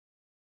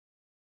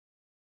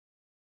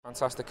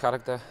Fantastic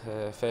character,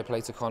 fair play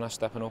to Connor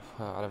stepping up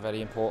at a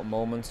very important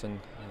moment and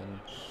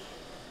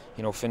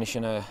you know,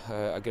 finishing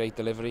a great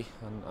delivery,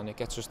 and it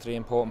gets us 3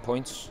 important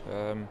points.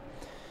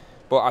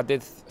 But I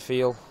did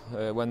feel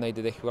when they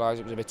did equalise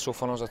it was a bit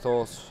tough on us. I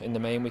thought in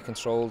the main we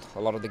controlled a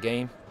lot of the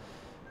game.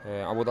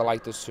 I would have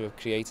liked us to have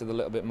created a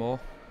little bit more.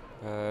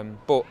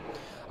 But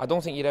I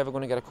don't think you're ever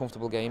going to get a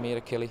comfortable game here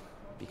at Killy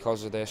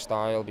because of their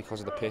style,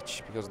 because of the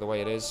pitch, because of the way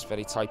it is.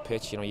 Very tight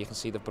pitch, you know, you can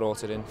see they've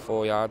brought it in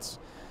 4 yards.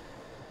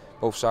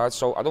 Both sides,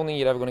 so I don't think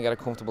you're ever going to get a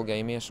comfortable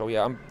game here. So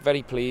yeah, I'm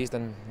very pleased,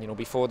 and you know,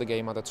 before the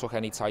game I'd have took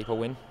any type of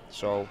win,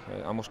 so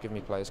I must give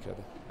my players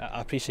credit.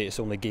 I appreciate it's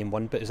only game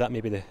 1, but is that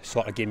maybe the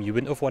sort of game you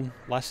wouldn't have won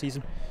last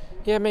season?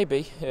 Yeah,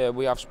 maybe.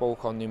 We have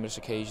spoke on numerous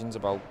occasions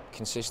about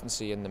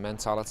consistency and the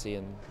mentality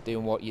and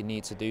doing what you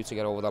need to do to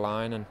get over the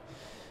line,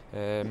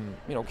 and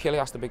you know, Killy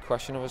asked a big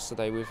question of us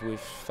today. We've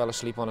fell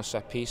asleep on a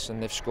set piece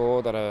and they've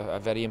scored at a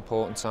very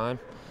important time,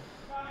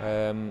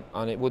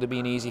 and it would have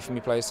been easy for my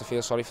players to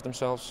feel sorry for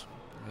themselves.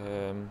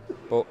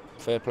 But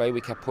fair play, we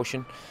kept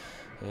pushing.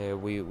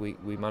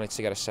 We managed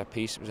to get a set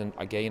piece. It was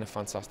again a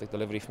fantastic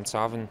delivery from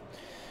Tav, and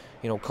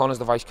you know, Connor's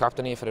the vice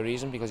captain here for a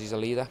reason, because he's a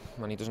leader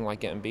and he doesn't like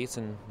getting beat,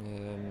 and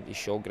he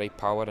showed great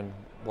power, and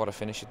what a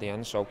finish at the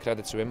end, so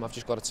credit to him. I've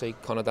just got to take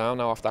Connor down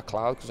now off that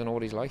cloud because I know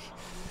what he's like.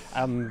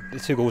 The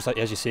 2 goals,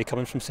 as you say,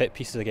 coming from set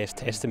pieces, I guess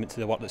testament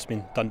to the work that's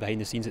been done behind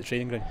the scenes at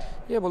training ground.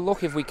 Yeah, well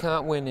look, if we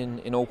can't win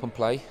in open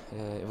play,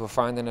 if we're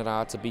finding it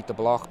hard to beat the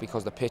block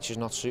because the pitch is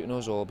not suiting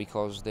us, or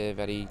because they're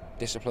very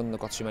disciplined, they've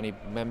got too many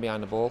men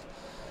behind the ball,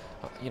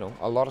 you know,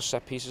 a lot of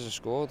set pieces are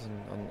scored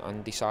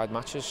and decide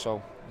matches.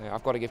 So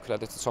I've got to give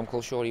credit to Tom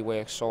Culshaw. He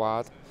works so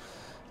hard,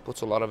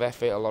 puts a lot of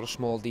effort, a lot of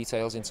small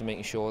details into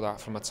making sure that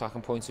from an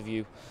attacking point of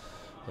view,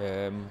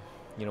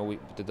 you know,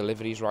 the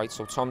delivery is right.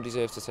 So Tom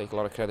deserves to take a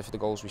lot of credit for the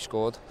goals we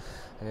scored,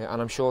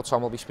 and I'm sure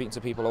Tom will be speaking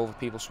to people over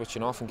people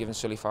switching off and giving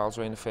silly fouls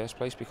away in the first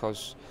place,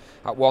 because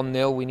at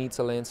 1-0 we need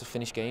to learn to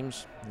finish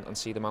games and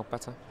see them out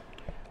better.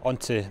 On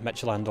to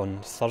Midtjylland on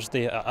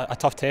Thursday, a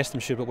tough test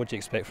I'm sure, but what do you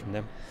expect from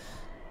them?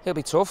 It'll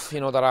be tough,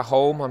 you know, they're at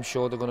home. I'm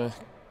sure they're going to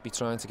be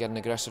trying to get an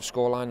aggressive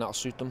scoreline that'll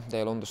suit them.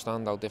 They'll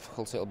understand how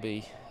difficult it'll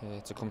be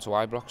to come to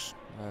Ibrox.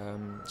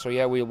 So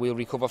yeah, we'll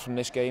recover from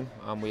this game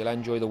and we'll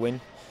enjoy the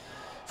win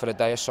for a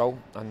day or so,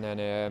 and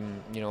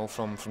then you know,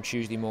 from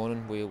Tuesday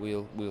morning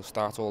we'll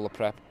start all the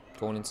prep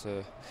going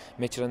into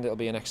Midtjylland. It'll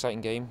be an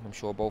exciting game. I'm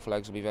sure both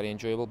legs will be very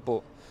enjoyable,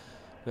 but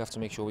we have to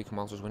make sure we come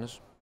out as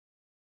winners.